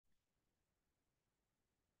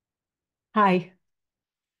Hi,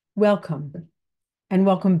 welcome and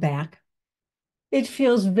welcome back. It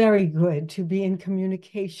feels very good to be in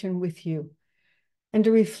communication with you and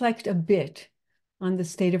to reflect a bit on the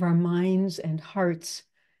state of our minds and hearts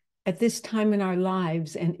at this time in our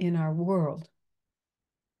lives and in our world.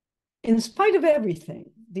 In spite of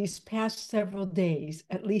everything, these past several days,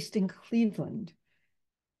 at least in Cleveland,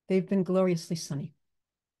 they've been gloriously sunny.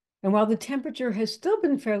 And while the temperature has still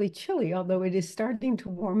been fairly chilly, although it is starting to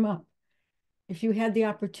warm up, if you had the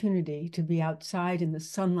opportunity to be outside in the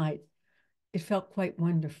sunlight, it felt quite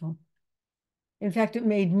wonderful. In fact, it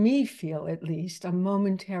made me feel, at least, a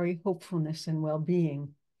momentary hopefulness and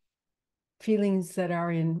well-being, feelings that are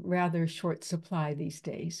in rather short supply these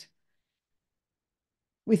days.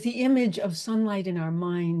 With the image of sunlight in our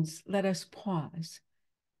minds, let us pause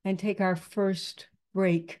and take our first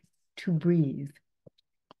break to breathe.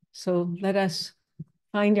 So let us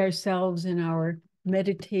find ourselves in our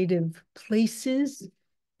meditative places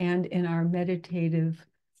and in our meditative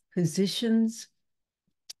positions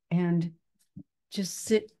and just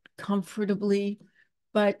sit comfortably,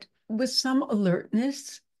 but with some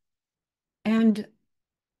alertness. And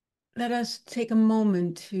let us take a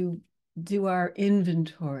moment to do our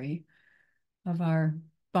inventory of our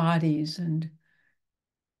bodies and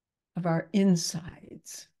of our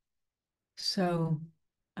insides. So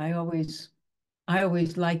I always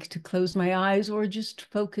like to close my eyes or just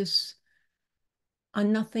focus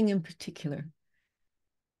on nothing in particular.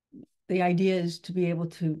 The idea is to be able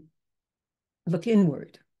to look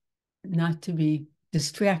inward, not to be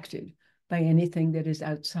distracted by anything that is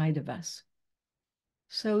outside of us.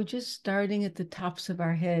 So just starting at the tops of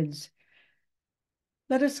our heads,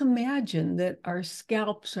 let us imagine that our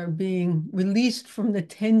scalps are being released from the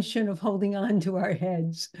tension of holding on to our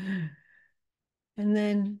heads. And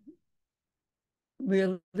then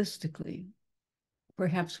realistically,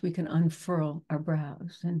 perhaps we can unfurl our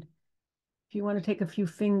brows. And if you want to take a few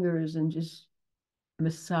fingers and just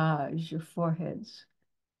massage your foreheads,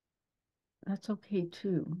 that's okay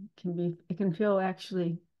too. It can feel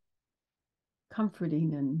actually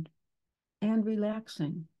comforting and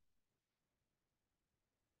relaxing.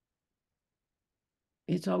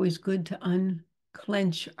 It's always good to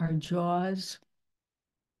unclench our jaws,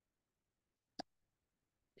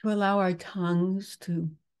 to allow our tongues to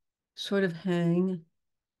sort of hang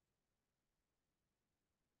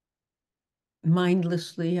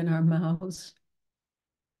mindlessly in our mouths.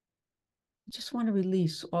 I just want to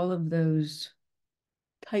release all of those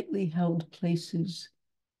tightly held places.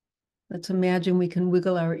 Let's imagine we can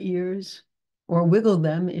wiggle our ears or wiggle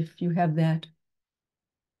them if you have that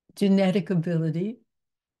genetic ability.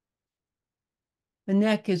 The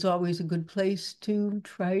neck is always a good place to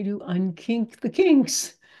try to unkink the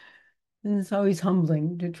kinks. And it's always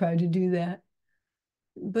humbling to try to do that.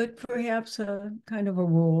 But perhaps a kind of a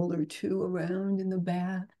roll or two around in the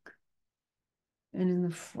back and in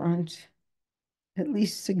the front at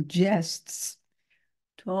least suggests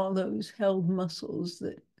to all those held muscles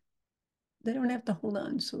that they don't have to hold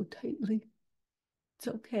on so tightly. It's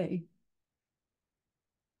okay.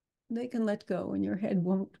 They can let go and your head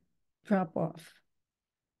won't drop off.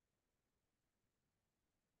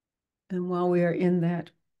 And while we are in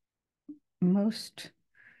that most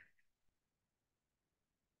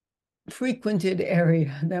frequented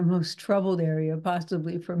area, that most troubled area,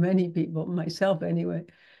 possibly for many people, myself anyway,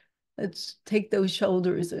 let's take those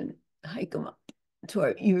shoulders and hike them up to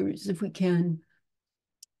our ears if we can,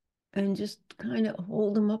 and just kind of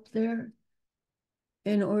hold them up there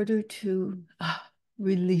in order to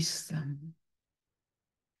release them.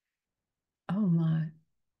 Oh my,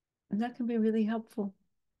 and that can be really helpful.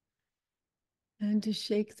 And to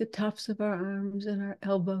shake the tops of our arms and our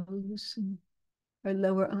elbows and our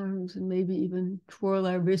lower arms, and maybe even twirl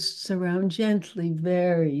our wrists around gently,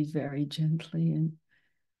 very, very gently, and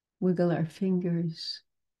wiggle our fingers,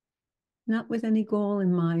 not with any goal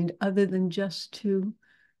in mind other than just to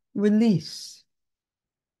release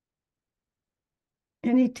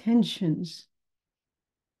any tensions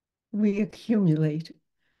we accumulate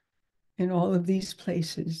in all of these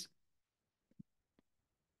places,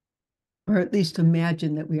 or at least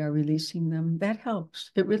imagine that we are releasing them. That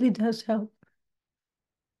helps. It really does help.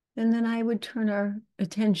 And then I would turn our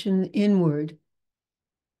attention inward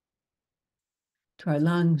to our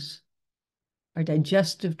lungs, our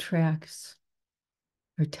digestive tracts,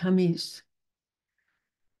 our tummies.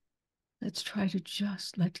 Let's try to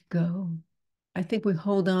just let go. I think we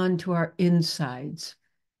hold on to our insides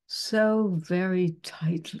so very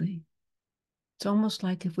tightly. It's almost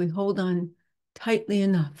like if we hold on tightly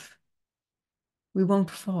enough, we won't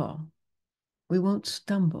fall, we won't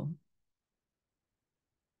stumble.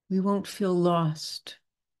 We won't feel lost.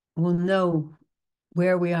 We'll know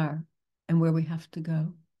where we are and where we have to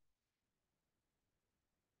go.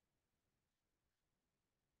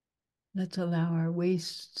 Let's allow our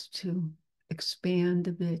waists to expand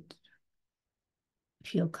a bit.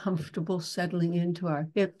 Feel comfortable settling into our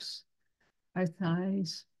hips, our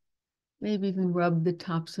thighs. Maybe even rub the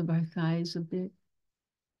tops of our thighs a bit.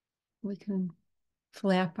 We can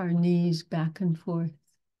flap our knees back and forth,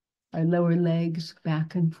 our lower legs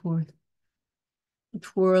back and forth.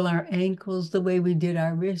 Twirl our ankles the way we did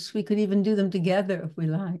our wrists. We could even do them together if we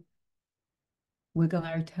like. Wiggle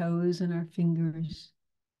our toes and our fingers.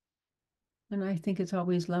 And I think it's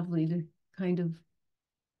always lovely to kind of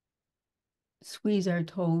squeeze our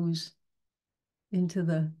toes into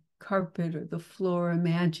the carpet or the floor,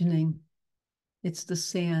 imagining it's the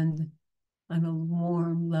sand on a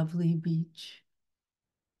warm, lovely beach.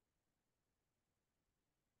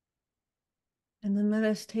 And then let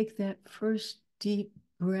us take that first deep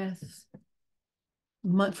breath,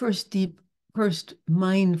 first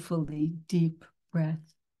mindfully deep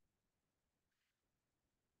breath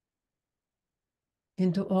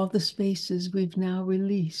into all the spaces we've now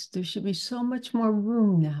released. There should be so much more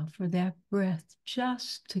room now for that breath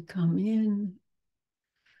just to come in,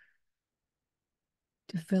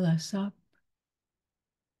 to fill us up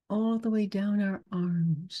all the way down our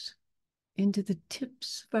arms, into the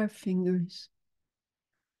tips of our fingers,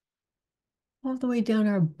 all the way down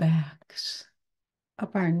our backs,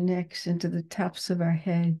 up our necks, into the tops of our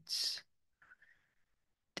heads,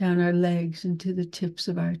 down our legs, into the tips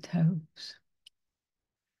of our toes.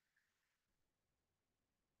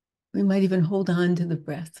 We might even hold on to the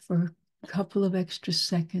breath for a couple of extra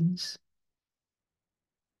seconds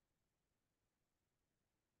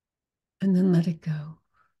and then let it go.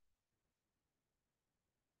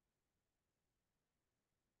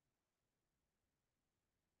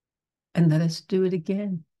 And let us do it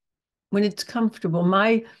again when it's comfortable.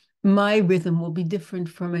 My rhythm will be different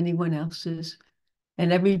from anyone else's,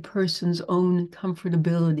 and every person's own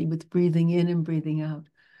comfortability with breathing in and breathing out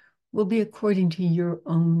will be according to your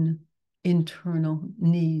own internal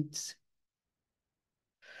needs.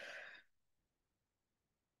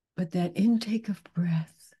 But that intake of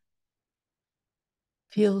breath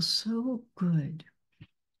feels so good.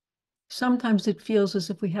 Sometimes it feels as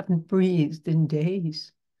if we haven't breathed in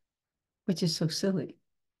days, which is so silly.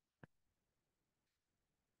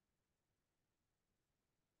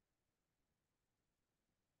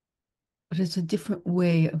 But it's a different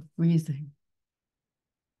way of breathing,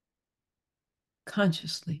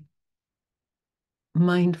 consciously,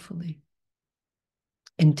 mindfully,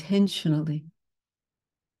 intentionally.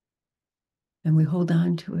 And we hold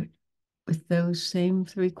on to it with those same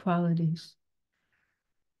three qualities.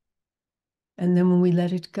 And then when we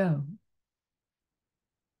let it go,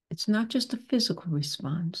 it's not just a physical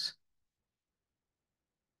response,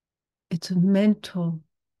 it's a mental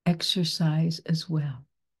exercise as well.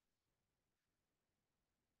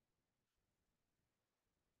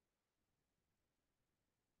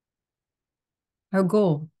 Our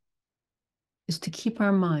goal is to keep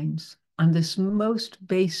our minds on this most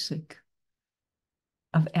basic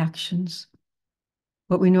of actions,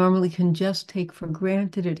 what we normally can just take for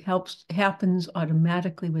granted. It happens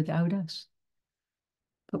automatically without us.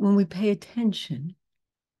 But when we pay attention,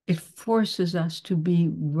 it forces us to be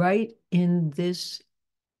right in this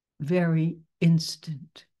very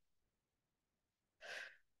instant.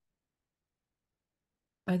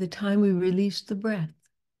 By the time we release the breath,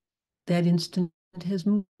 that instant has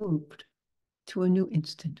moved to a new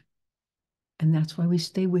instant. And that's why we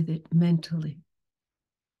stay with it mentally,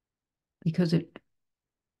 because it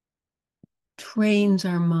trains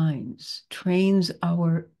our minds, trains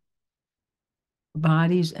our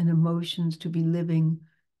bodies and emotions to be living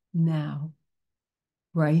now,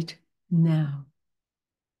 right now,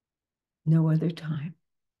 no other time.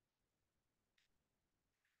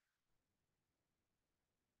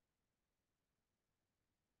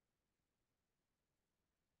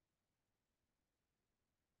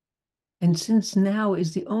 And since now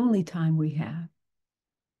is the only time we have,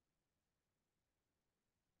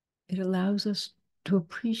 it allows us to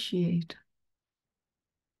appreciate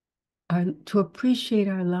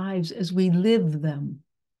our lives as we live them,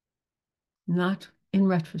 not in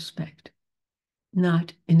retrospect,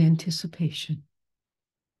 not in anticipation,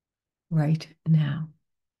 right now.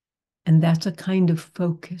 And that's a kind of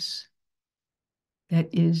focus that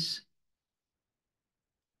is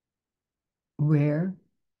rare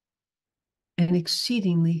and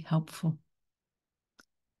exceedingly helpful.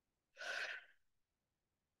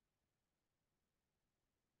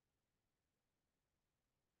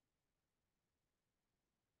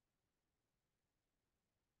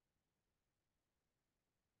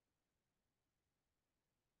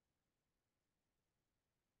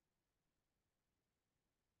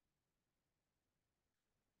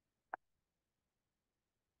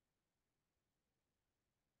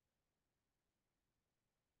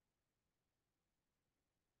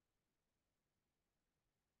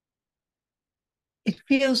 It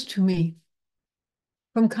feels to me,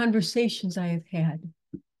 from conversations I have had,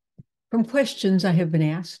 from questions I have been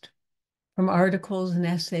asked, from articles and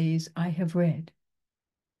essays I have read,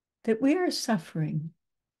 that we are suffering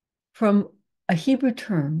from a Hebrew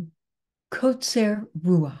term, kotzer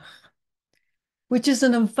ruach, which is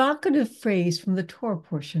an evocative phrase from the Torah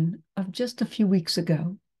portion of just a few weeks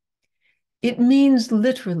ago. It means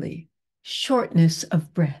literally shortness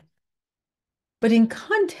of breath. But in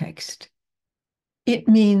context, it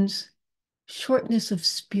means shortness of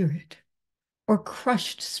spirit, or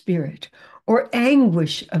crushed spirit, or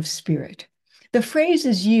anguish of spirit. The phrase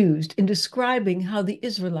is used in describing how the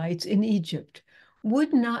Israelites in Egypt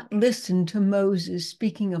would not listen to Moses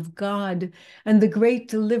speaking of God and the great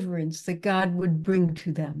deliverance that God would bring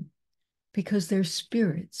to them, because their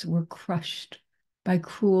spirits were crushed by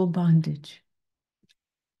cruel bondage.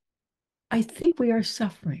 I think we are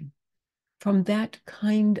suffering from that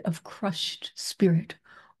kind of crushed spirit,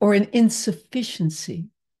 or an insufficiency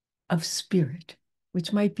of spirit,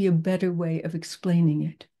 which might be a better way of explaining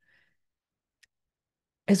it.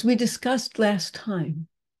 As we discussed last time,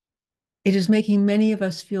 it is making many of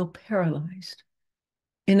us feel paralyzed,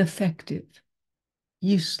 ineffective,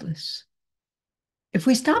 useless. If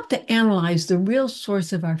we stop to analyze the real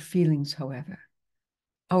source of our feelings, however,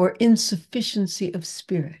 our insufficiency of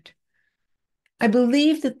spirit, I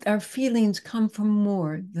believe that our feelings come from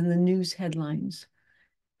more than the news headlines,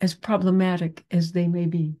 as problematic as they may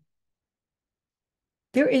be.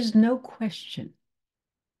 There is no question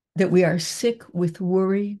that we are sick with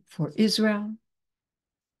worry for Israel,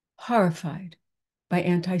 horrified by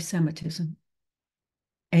anti-Semitism,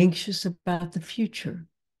 anxious about the future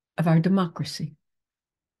of our democracy,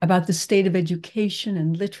 about the state of education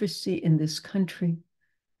and literacy in this country,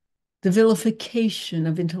 the vilification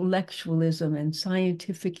of intellectualism and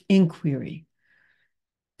scientific inquiry,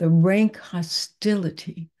 the rank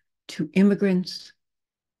hostility to immigrants,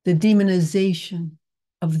 the demonization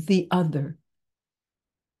of the other.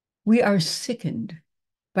 We are sickened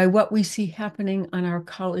by what we see happening on our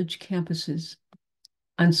college campuses,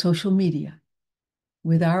 on social media,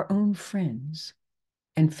 with our own friends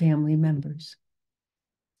and family members.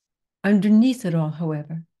 Underneath it all,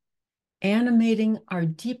 however, animating our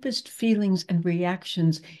deepest feelings and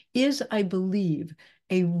reactions is, I believe,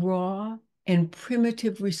 a raw and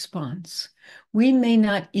primitive response we may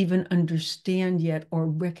not even understand yet or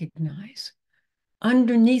recognize.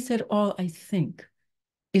 Underneath it all, I think,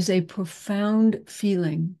 is a profound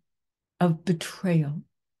feeling of betrayal.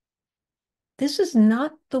 This is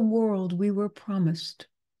not the world we were promised.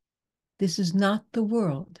 This is not the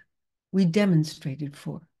world we demonstrated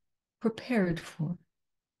for, prepared for,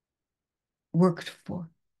 worked for.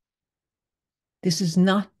 This is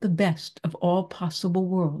not the best of all possible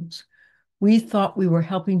worlds we thought we were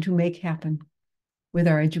helping to make happen with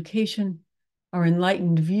our education, our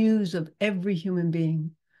enlightened views of every human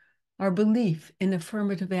being, our belief in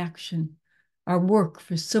affirmative action, our work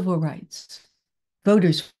for civil rights,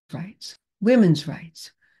 voters' rights, women's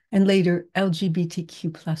rights, and later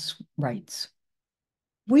LGBTQ plus rights.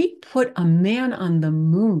 We put a man on the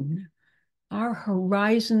moon. Our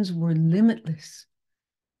horizons were limitless.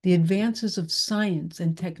 The advances of science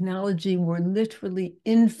and technology were literally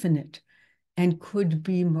infinite and could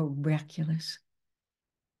be miraculous.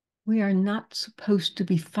 We are not supposed to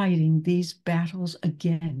be fighting these battles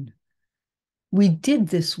again. We did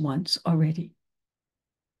this once already.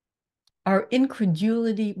 Our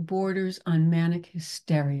incredulity borders on manic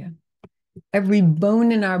hysteria. Every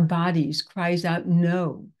bone in our bodies cries out,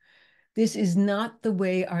 no, this is not the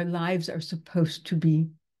way our lives are supposed to be.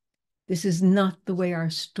 This is not the way our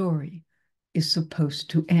story is supposed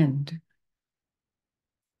to end.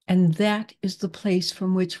 And that is the place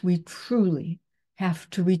from which we truly have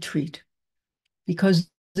to retreat, because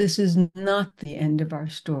this is not the end of our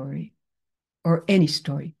story, or any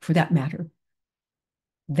story for that matter.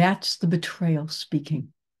 That's the betrayal speaking,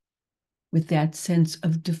 with that sense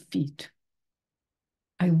of defeat.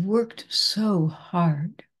 I worked so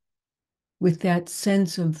hard with that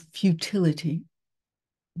sense of futility.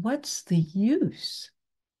 What's the use?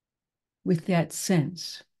 With that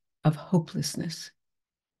sense of hopelessness.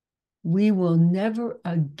 We will never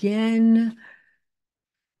again.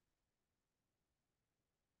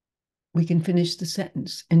 We can finish the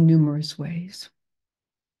sentence in numerous ways.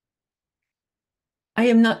 I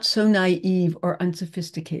am not so naive or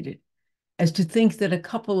unsophisticated as to think that a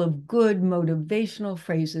couple of good motivational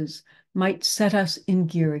phrases might set us in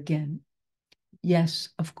gear again. Yes,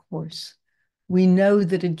 of course, we know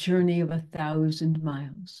that a journey of 1,000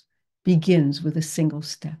 miles begins with a single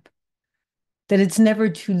step, that it's never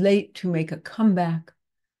too late to make a comeback,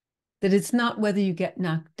 that it's not whether you get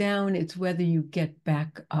knocked down, it's whether you get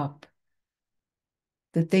back up,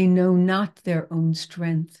 that they know not their own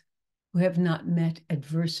strength, who have not met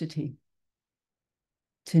adversity,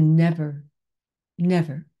 to never,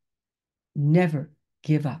 never, never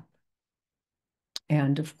give up.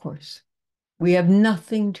 And of course, we have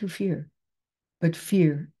nothing to fear but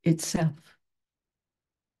fear itself.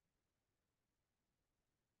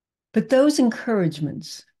 But those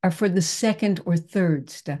encouragements are for the second or third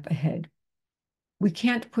step ahead. We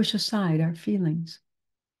can't push aside our feelings.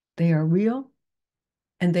 They are real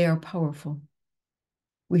and they are powerful.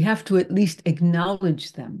 We have to at least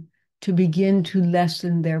acknowledge them to begin to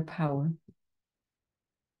lessen their power.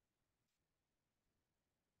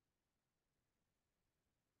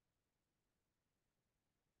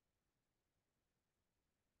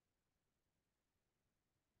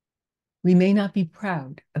 We may not be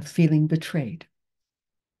proud of feeling betrayed,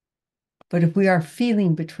 but if we are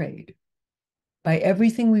feeling betrayed by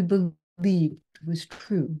everything we believed was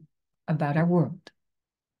true about our world,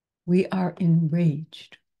 we are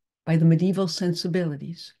enraged by the medieval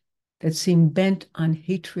sensibilities that seem bent on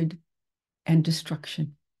hatred and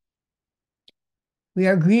destruction. We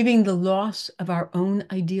are grieving the loss of our own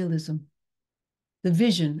idealism, the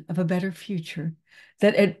vision of a better future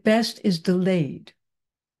that at best is delayed,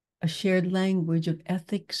 a shared language of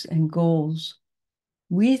ethics and goals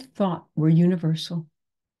we thought were universal,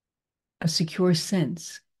 a secure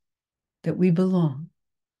sense that we belong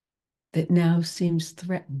that now seems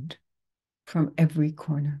threatened from every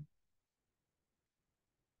corner.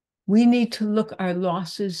 We need to look our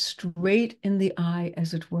losses straight in the eye,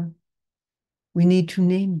 as it were. We need to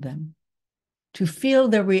name them, to feel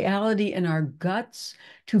their reality in our guts,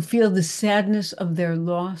 to feel the sadness of their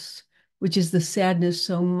loss, which is the sadness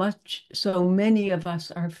so many of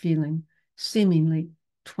us are feeling, seemingly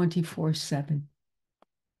 24/7.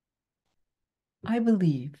 I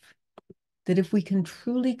believe that if we can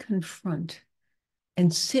truly confront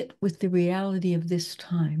and sit with the reality of this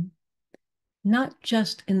time, not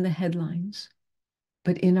just in the headlines,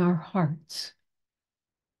 but in our hearts,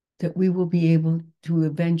 that we will be able to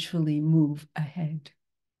eventually move ahead.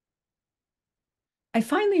 I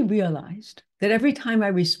finally realized that every time I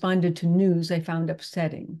responded to news I found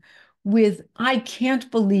upsetting with, I can't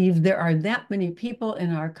believe there are that many people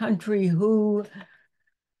in our country who,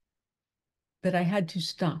 that I had to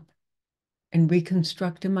stop and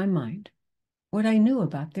reconstruct in my mind what I knew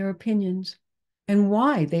about their opinions and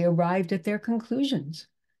why they arrived at their conclusions.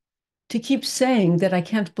 To keep saying that I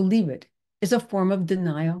can't believe it is a form of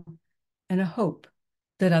denial and a hope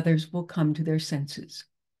that others will come to their senses.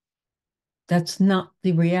 That's not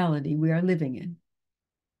the reality we are living in.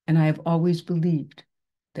 And I have always believed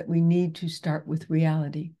that we need to start with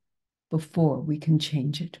reality before we can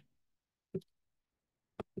change it.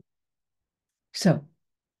 So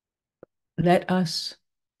let us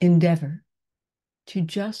endeavor to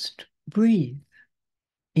just breathe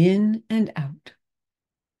in and out,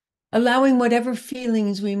 allowing whatever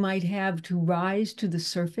feelings we might have to rise to the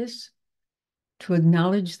surface, to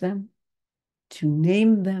acknowledge them, to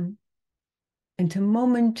name them, and to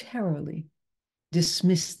momentarily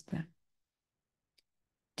dismiss them.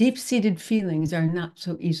 Deep-seated feelings are not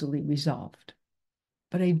so easily resolved,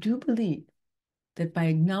 but I do believe that by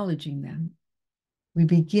acknowledging them, we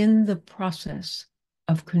begin the process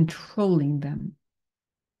of controlling them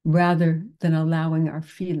rather than allowing our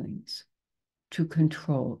feelings to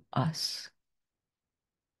control us.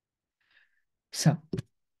 So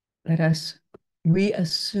let us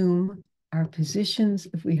reassume our positions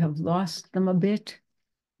if we have lost them a bit,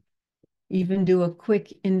 even do a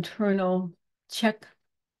quick internal check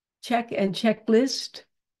and checklist,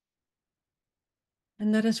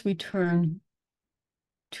 and let us return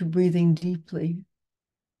to breathing deeply,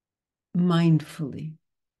 mindfully.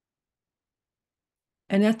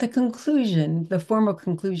 And at the conclusion, the formal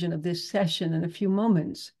conclusion of this session in a few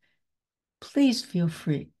moments, please feel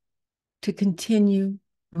free to continue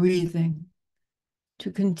breathing,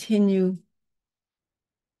 to continue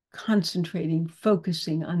concentrating,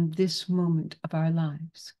 focusing on this moment of our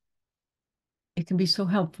lives. It can be so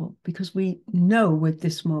helpful because we know what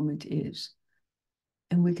this moment is,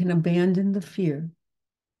 and we can abandon the fear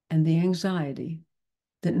and the anxiety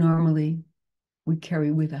that normally we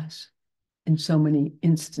carry with us in so many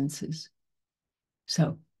instances.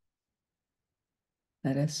 So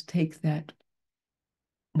let us take that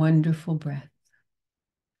wonderful breath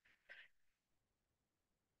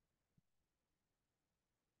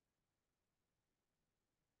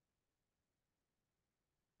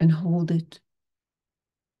and hold it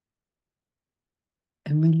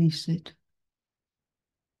and release it.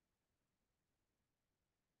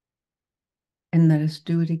 And let us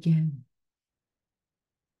do it again.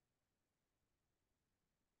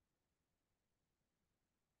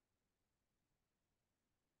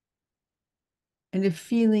 And if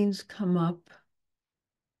feelings come up,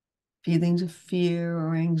 feelings of fear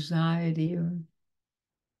or anxiety or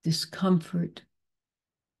discomfort,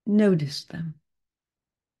 notice them,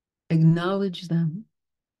 acknowledge them,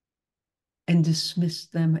 and dismiss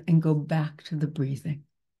them and go back to the breathing.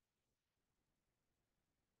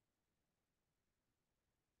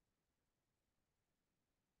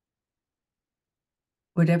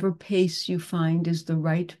 Whatever pace you find is the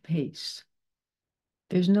right pace.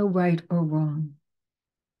 There's no right or wrong.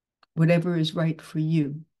 Whatever is right for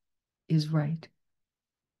you is right.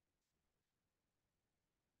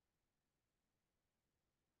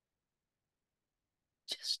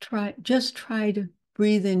 Just try to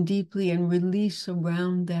breathe in deeply and release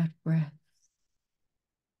around that breath.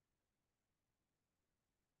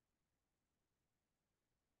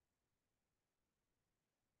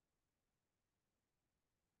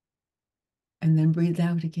 And then breathe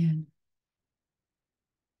out again.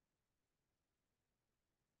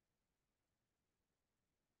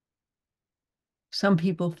 Some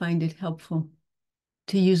people find it helpful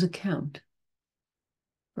to use a count,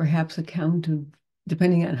 perhaps a count of,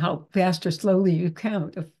 depending on how fast or slowly you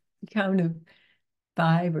count, a count of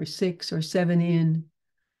 5 or 6 or 7 in,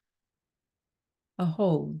 a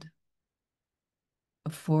hold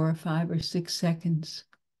of 4 or 5 or 6 seconds,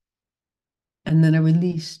 and then a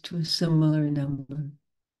release to a similar number.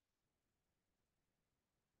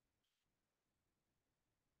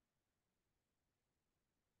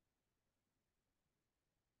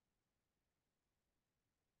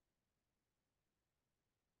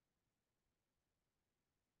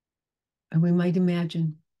 And we might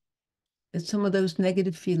imagine that some of those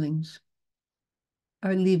negative feelings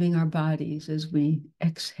are leaving our bodies as we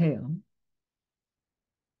exhale.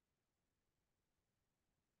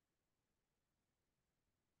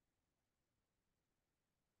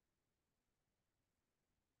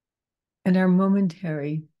 And our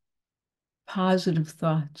momentary positive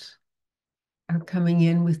thoughts are coming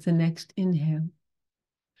in with the next inhale.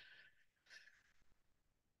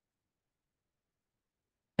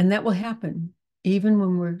 And that will happen even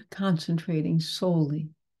when we're concentrating solely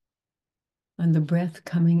on the breath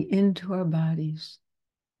coming into our bodies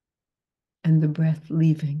and the breath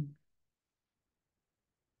leaving.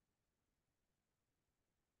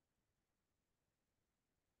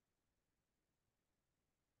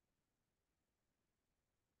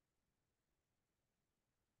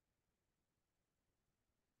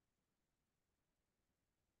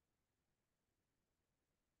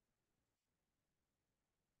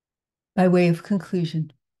 By way of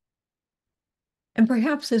conclusion, and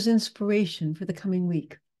perhaps as inspiration for the coming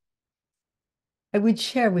week, I would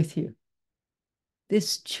share with you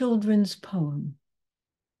this children's poem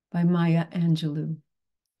by Maya Angelou.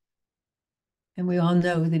 And we all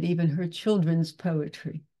know that even her children's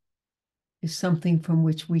poetry is something from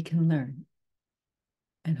which we can learn,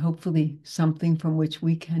 and hopefully something from which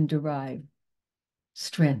we can derive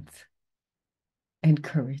strength and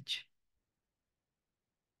courage.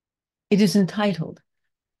 It is entitled,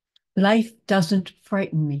 Life Doesn't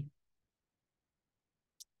Frighten Me.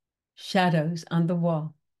 Shadows on the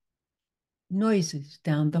wall, noises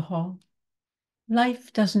down the hall.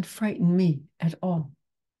 Life doesn't frighten me at all.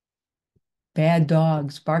 Bad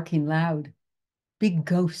dogs barking loud, big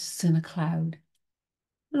ghosts in a cloud.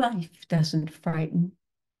 Life doesn't frighten.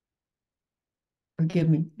 Forgive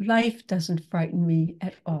me, life doesn't frighten me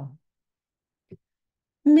at all.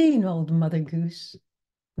 Mean old Mother Goose,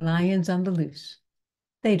 lions on the loose,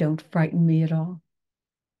 they don't frighten me at all.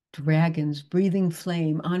 Dragons breathing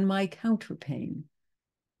flame on my counterpane,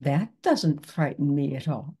 that doesn't frighten me at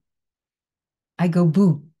all. I go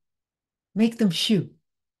boo, make them shoo.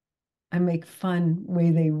 I make fun way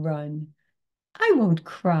they run. I won't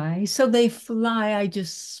cry, so they fly, I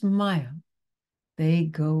just smile. They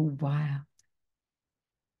go wild.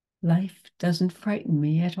 Life doesn't frighten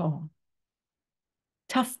me at all.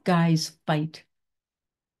 Tough guys fight,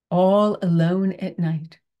 all alone at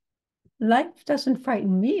night. Life doesn't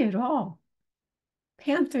frighten me at all.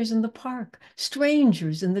 Panthers in the park,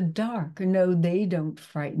 strangers in the dark. No, they don't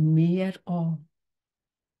frighten me at all.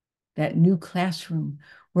 That new classroom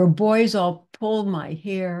where boys all pull my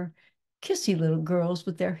hair, kissy little girls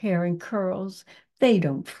with their hair in curls, they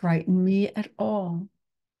don't frighten me at all.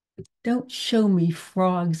 Don't show me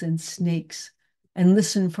frogs and snakes and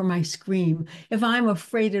listen for my scream. If I'm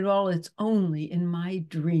afraid at all, it's only in my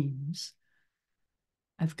dreams.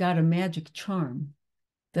 I've got a magic charm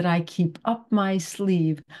that I keep up my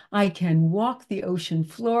sleeve. I can walk the ocean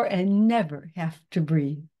floor and never have to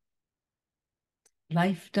breathe.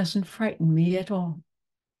 Life doesn't frighten me at all.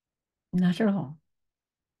 Not at all.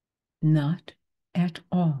 Not at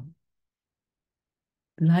all.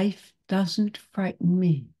 Life doesn't frighten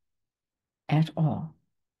me at all.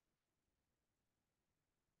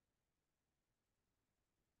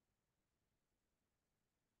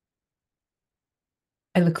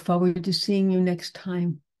 I look forward to seeing you next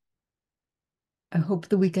time. I hope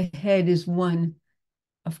the week ahead is one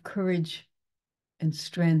of courage and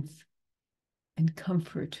strength and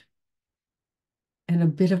comfort and a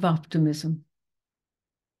bit of optimism.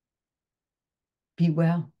 Be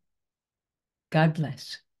well. God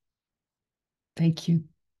bless. Thank you.